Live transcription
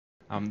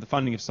The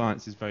funding of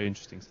science is very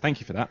interesting. So thank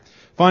you for that.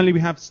 Finally, we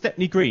have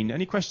Stepney Green.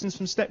 Any questions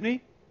from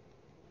Stepney?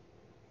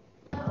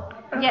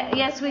 Yeah,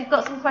 yes, we've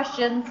got some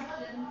questions.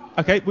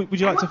 Okay, would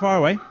you like to fire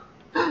away?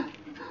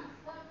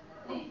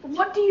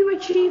 What do you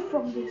achieve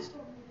from this?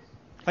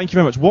 Thank you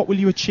very much. What will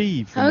you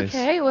achieve from this?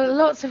 Okay, well,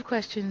 lots of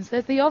questions.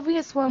 There's the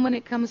obvious one when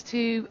it comes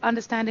to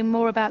understanding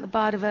more about the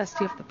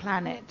biodiversity of the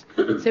planet.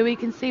 So we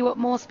can see what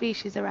more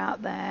species are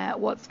out there,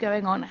 what's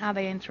going on, how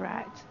they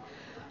interact.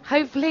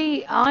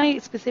 Hopefully, I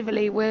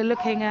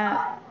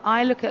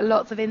look at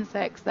lots of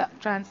insects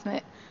that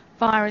transmit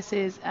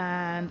viruses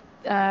and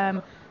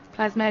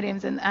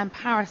plasmodiums and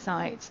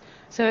parasites.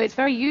 So it's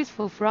very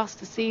useful for us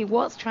to see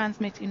what's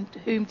transmitting to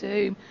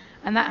whom,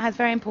 and that has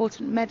very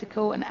important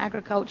medical and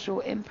agricultural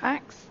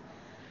impacts.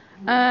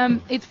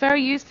 It's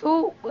very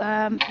useful.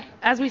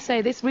 As we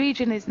say, this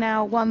region is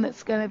now one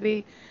that's going to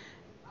be,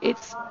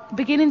 it's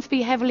beginning to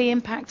be heavily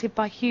impacted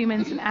by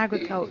humans and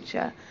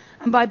agriculture.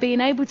 And by being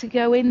able to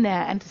go in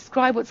there and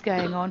describe what's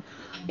going on,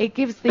 it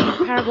gives the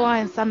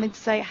Paraguayans something to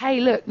say,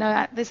 hey, look,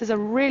 no, this is a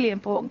really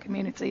important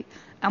community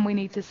and we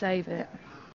need to save it.